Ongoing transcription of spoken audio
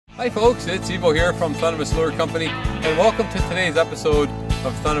Hi folks, it's Evo here from Thundermist Lure Company, and welcome to today's episode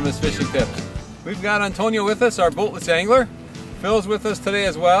of Thundermist Fishing Tips. We've got Antonio with us, our boatless angler. Phil's with us today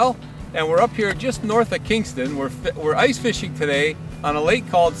as well, and we're up here just north of Kingston. We're ice fishing today on a lake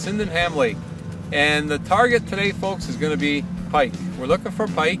called Sydenham Lake, and the target today, folks, is going to be pike. We're looking for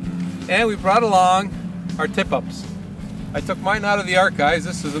pike, and we brought along our tip-ups. I took mine out of the archives.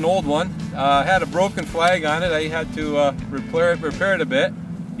 This is an old one. Had a broken flag on it. I had to repair it a bit.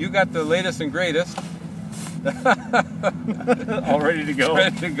 You got the latest and greatest. All ready to go.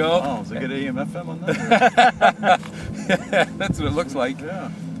 Ready to go. Oh, is it good AM FM on that? Yeah, that's what it looks like. Yeah.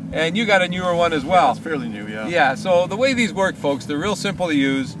 And you got a newer one as well. Yeah, it's fairly new, yeah. Yeah, so the way these work, folks, they're real simple to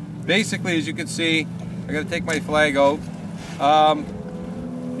use. Basically, as you can see, I got to take my flag out.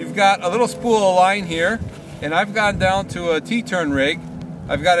 You've got a little spool of line here, and I've gone down to a T-turn rig.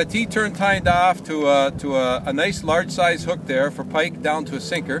 I've got a T-turn tied off to a nice large size hook there for pike down to a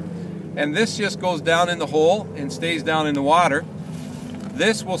sinker. And this just goes down in the hole and stays down in the water.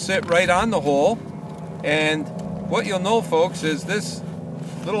 This will sit right on the hole. And what you'll know, folks, is this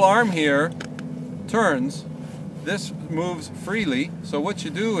little arm here turns. This moves freely. So what you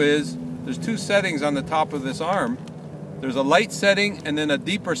do is, there's two settings on the top of this arm. There's a light setting and then a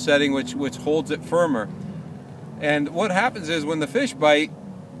deeper setting which holds it firmer. And what happens is when the fish bite,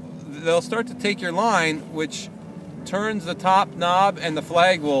 they'll start to take your line, which turns the top knob, and the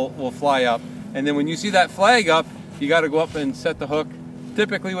flag will fly up. And then when you see that flag up, you got to go up and set the hook,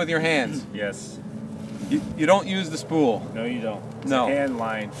 typically with your hands. Yes. You don't use the spool. No, you don't. It's no. A hand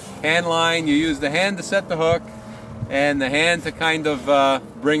line. Hand line. You use the hand to set the hook, and the hand to kind of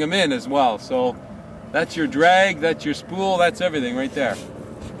bring them in as well. So that's your drag, that's your spool, that's everything right there.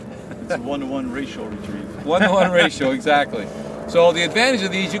 It's a 1-to-1 ratio retrieve. 1-to-1 ratio, exactly. So the advantage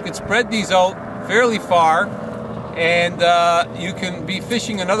of these, you can spread these out fairly far, and you can be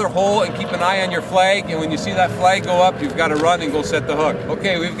fishing another hole and keep an eye on your flag, and when you see that flag go up, you've got to run and go set the hook.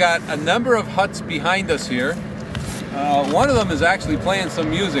 Okay, we've got a number of huts behind us here. One of them is actually playing some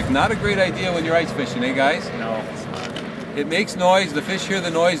music. Not a great idea when you're ice fishing, eh guys? No, it's not. It makes noise. The fish hear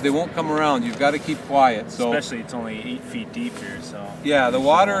the noise. They won't come around. You've got to keep quiet. So especially it's only 8 feet deep here, so. Yeah, the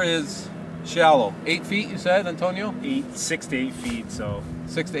water is shallow. 8 feet, you said, Antonio? 6 to 8 feet, so.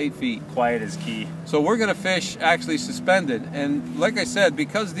 6 to 8 feet. Quiet is key. So we're going to fish actually suspended. And like I said,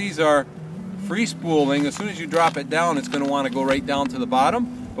 because these are free spooling, as soon as you drop it down, it's going to want to go right down to the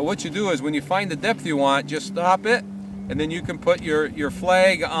bottom. But what you do is when you find the depth you want, just stop it, and then you can put your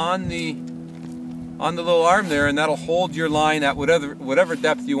flag on the little arm there, and that'll hold your line at whatever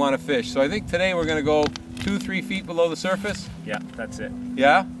depth you want to fish. So I think today we're going to go 2-3 feet below the surface. Yeah, that's it.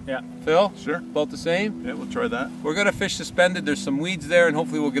 Yeah? Yeah. Phil? Sure. About the same? Yeah, we'll try that. We're going to fish suspended. There's some weeds there, and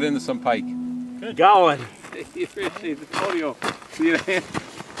hopefully we'll get into some pike. Good going. Antonio, see your hand?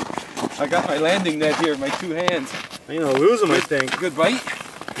 I got my landing net here, my two hands. I'm going to lose them, I think. Good bite?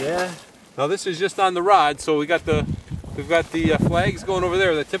 Yeah. Now this is just on the rod, so we've got the flags going over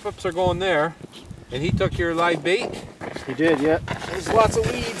there. The tip-ups are going there. And he took your live bait? He did, yeah. There's lots of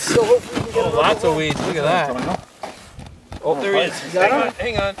weeds, so hopefully we can get lots of weeds. Look at that. Oh, there he is.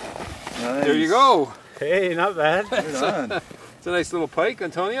 Hang on. Nice. There you go. Hey, not bad. It's a nice little pike,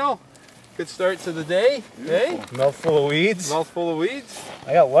 Antonio. Good start to the day. Hey? Mouthful of weeds. Mouthful of weeds.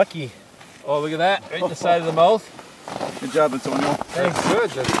 I got lucky. Oh, look at that. Right in the side of the mouth. Good job, Antonio. Thanks. Good.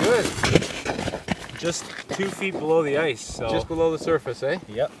 That's good. Just 2 feet below the ice. So. Just below the surface, eh?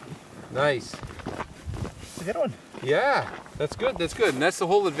 Yep. Nice. A good one. Yeah, that's good. That's good. And that's the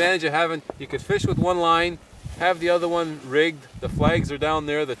whole advantage of having, you could fish with one line, have the other one rigged, the flags are down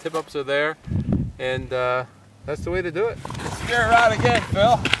there, the tip-ups are there, and that's the way to do it. Spare rod again, Phil.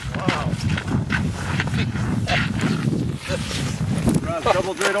 Wow. Rod's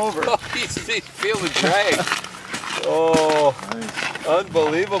doubled right over. Oh, he's feeling the drag. Oh, nice.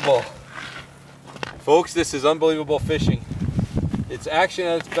 Unbelievable. Folks, this is unbelievable fishing. It's action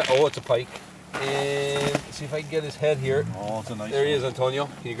at its best. Oh, it's a pike. And see if I can get his head here. Oh, it's a nice There he one. is, Antonio.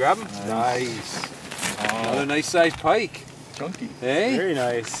 Can you grab him? Nice. Oh. Another nice sized pike. Chunky. Hey? Very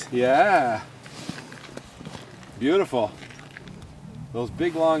nice. Yeah. Beautiful. Those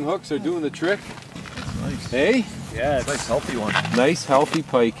big long hooks are doing the trick. That's nice. Hey? Yeah, it's a nice healthy one. Nice healthy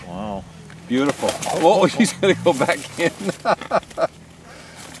pike. Wow. Beautiful. Oh, he's going to go back in.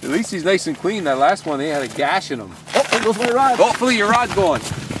 At least he's nice and clean. That last one, he had a gash in him. Oh, there goes my rod. Hopefully your rod's going.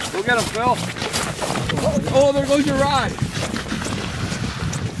 Go get him, Phil. Oh, there goes your rod.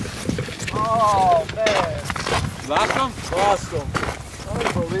 Oh, man. Lost him? Lost him.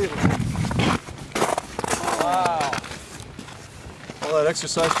 Unbelievable. Wow. All that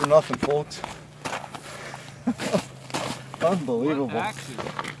exercise for nothing, folks. Unbelievable. What action.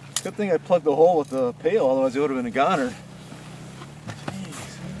 Good thing I plugged the hole with the pail, otherwise it would have been a goner.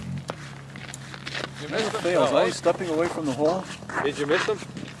 You missed them? Pails, I was stepping away from the hole. Did you miss them?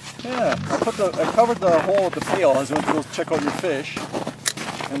 Yeah, I covered the hole with the pail as I went to go check out your fish.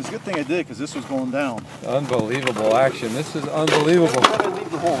 And it's a good thing I did because this was going down. Unbelievable action. This is unbelievable. Every time I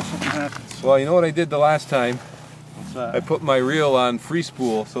leave the hole, something happens. Well, you know what I did the last time? What's that? I put my reel on free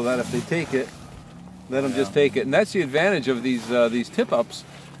spool so that if they take it, let them just take it. And that's the advantage of these tip-ups.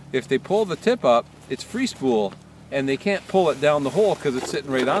 If they pull the tip up, it's free spool, and they can't pull it down the hole because it's sitting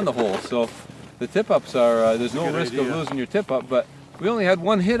right on the hole. So the tip-ups are, there's no risk of losing your tip-up, but we only had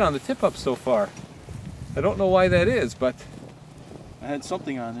one hit on the tip-up so far. I don't know why that is, but I had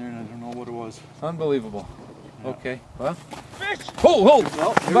something on there and I don't know what it was. unbelievable. Yeah. Okay, well. Fish! Hold!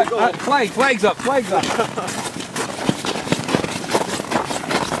 Well, here we go. Flags up, flags up.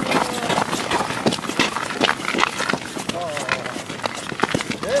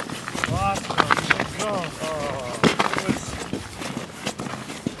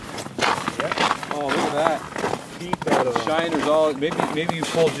 Oh, look at that. Deep out of him. Shiner's all, maybe you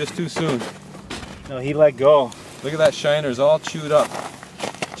pulled just too soon. No, he let go. Look at that shiner's all chewed up.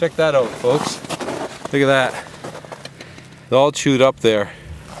 Check that out, folks. Look at that. They're all chewed up there.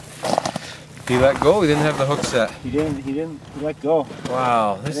 He let go, he didn't have the hook set. He let go.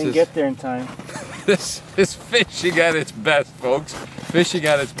 Wow, He didn't get there in time. This is fishing at its best, folks. Fishing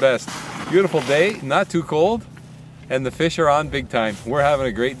at its best. Beautiful day, not too cold, and the fish are on big time. We're having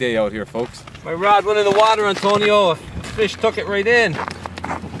a great day out here, folks. My rod went in the water, Antonio. A fish took it right in.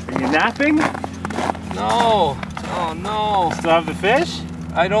 Are you napping? No. Oh no. Still have the fish?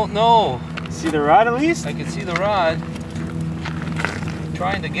 I don't know. See the rod at least? I can see the rod.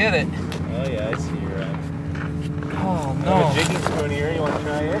 Trying to get it. Oh yeah, I see your rod. Oh I have a jigging spoon here. You want to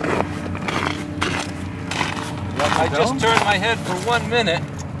try it? I just turned my head for 1 minute.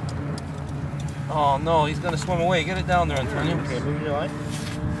 Oh no, he's gonna swim away. Get it down there, Antonio. Okay, move your line.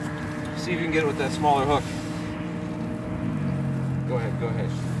 See if you can get it with that smaller hook. Go ahead, go ahead.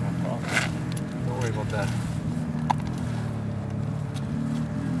 Don't worry about that.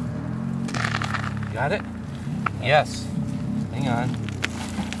 Got it? Yes. Hang on.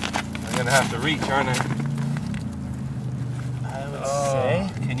 I'm gonna have to reach, aren't I? I would say.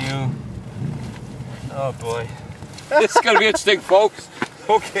 Can you? Oh boy. This is gonna be interesting, folks.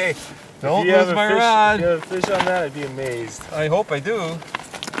 Okay. Don't lose my rod. If you have a fish on that, I'd be amazed. I hope I do.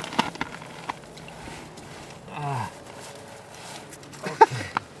 Okay.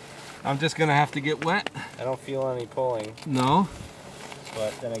 I'm just gonna have to get wet. I don't feel any pulling, No.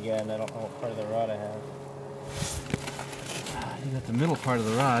 but then again, I don't know what part of the rod I have. You got the middle part of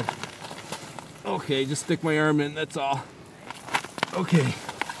the rod. Okay, just stick my arm in, that's all. Okay.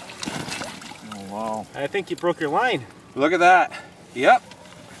 Oh, wow. I think you broke your line. Look at that. Yep.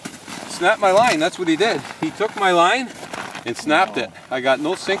 Snapped my line, that's what he did. He took my line and snapped it. I got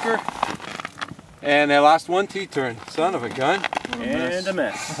no sinker and I lost one T-turn. Son of a gun. And a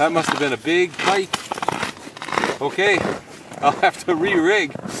miss. That must have been a big pike. Okay, I'll have to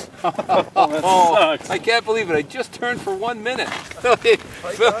re-rig. Oh, sucks. I can't believe it. I just turned for 1 minute. Phil,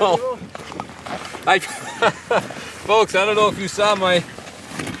 folks, I don't know if you saw my...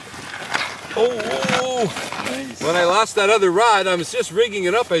 Oh, Nice. when I lost that other rod, I was just rigging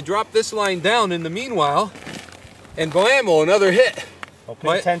it up. I dropped this line down in the meanwhile, and blammo, another hit. Oh,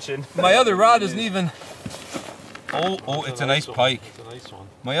 pay attention. My other rod isn't even... Oh, it's a nice pike. It's a nice one.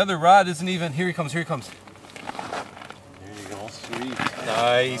 My other rod isn't even... Here he comes, here he comes. There you go. Sweet.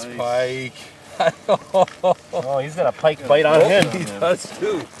 Nice pike. Oh, he's got a pike bite on him. He does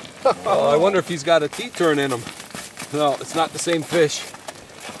too. Oh, I wonder if he's got a T-turn in him. No, it's not the same fish.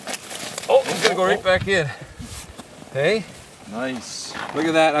 Oh, he's gonna go right back in. Hey, Nice. look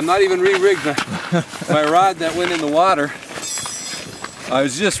at that. I'm not even re-rigged my rod that went in the water. I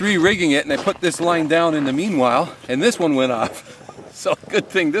was just re-rigging it and I put this line down in the meanwhile and this one went off. So good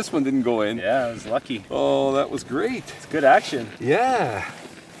thing this one didn't go in. Yeah, I was lucky. Oh, that was great. It's good action. Yeah.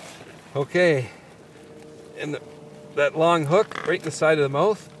 Okay. And that long hook right in the side of the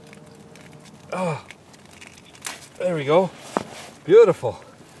mouth. Oh, there we go. Beautiful.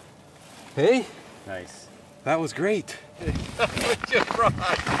 Hey, Nice. that was great. With your rod.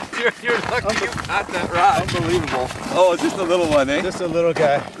 You're lucky you got that rod. Unbelievable. Oh, it's just a little one, eh? Just a little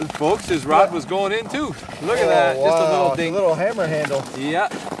guy. Folks, his rod was going in too. Look at that, Wow. just a little It's ding. a little hammer handle. Yeah.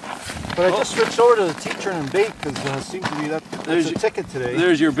 But I just switched over to the T-turn and bait because it seems to be that's a ticket today.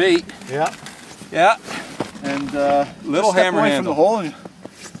 There's your bait. Yeah. Yeah. And Little step hammer away handle. from the hole and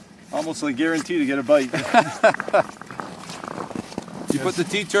almost like guaranteed to get a bite. You put the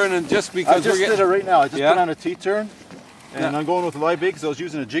T-turn in just I because just we're did it getting... right now. I just Yeah? put on a T-turn And I'm going with a live bait because I was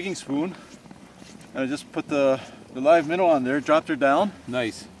using a jigging spoon. And I just put the live minnow on there, dropped her down.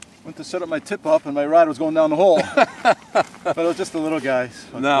 Nice. Went to set up my tip up and my rod was going down the hole. But it was just a little guys.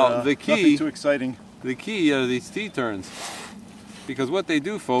 But, now the key, nothing too exciting. The key are these T-turns. Because what they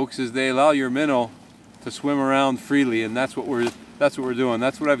do, folks, is they allow your minnow to swim around freely, and that's what we're doing.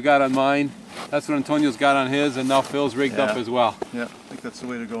 That's what I've got on mine. That's what Antonio's got on his, and now Phil's rigged up as well. Yeah, I think that's the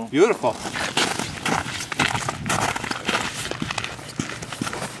way to go. Beautiful.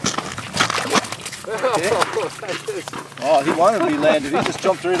 Oh, he wanted to be landed. He just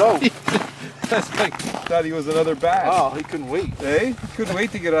jumped right out. That's like, thought he was another bass. Oh, he couldn't wait. He couldn't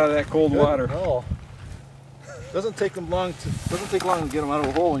wait to get out of that cold water. No. Doesn't take long to get him out of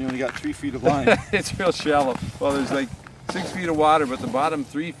a hole when you only got 3 feet of line. It's real shallow. Well, there's like 6 feet of water, but the bottom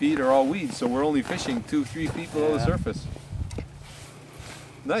 3 feet are all weeds, so we're only fishing 2-3 feet below the surface.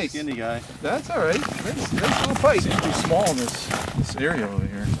 Nice. Skinny guy. That's all right. Nice little pike. Seems too small in this area over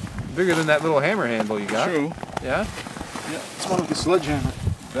here. Bigger than that little hammer handle you got. True. Yeah? Yeah, it's one with the sledgehammer.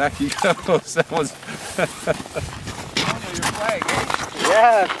 Back he goes. That was... your flag, eh?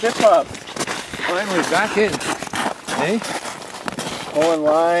 Yeah, tip up. Finally back in. Hey? Pulling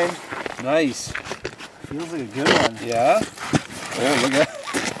line. Nice. Feels like a good one. Yeah? Oh, look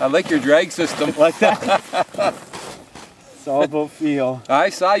at... I like your drag system. Like that. It's all about feel. I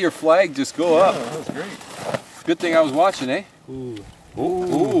saw your flag just go up. That was great. Good thing I was watching, eh? Ooh.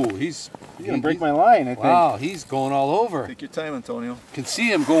 Ooh, he's gonna break my line, I think. Wow, he's going all over. Take your time, Antonio. Can see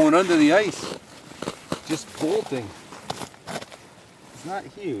him going under the ice. Just bolting. It's not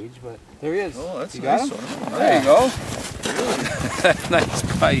huge, but there he is. Oh, that's you a got nice him? one. There you go. Nice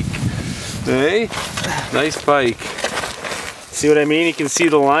pike. Hey? Nice pike. see what I mean? You can see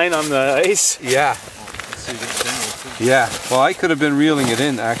the line on the ice. Yeah. Yeah. Well, I could have been reeling it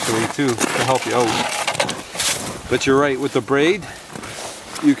in actually too to help you out. But you're right, with the braid,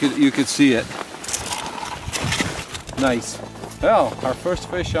 you could see it. Nice. Well, our first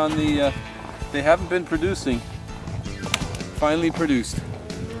fish on the they haven't been producing. Finally produced.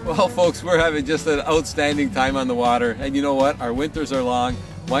 Well, folks, we're having just an outstanding time on the water, and you know what? Our winters are long.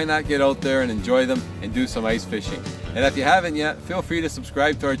 Why not get out there and enjoy them and do some ice fishing? And if you haven't yet, feel free to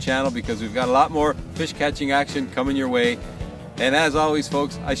subscribe to our channel because we've got a lot more fish catching action coming your way. And as always,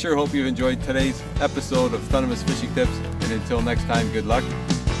 folks, I sure hope you've enjoyed today's episode of Thundermist Fishing Tips. And until next time, good luck,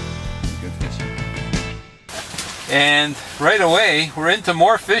 good fishing. And right away, we're into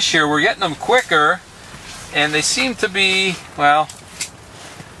more fish here. We're getting them quicker, and they seem to be, well,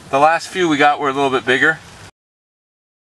 the last few we got were a little bit bigger.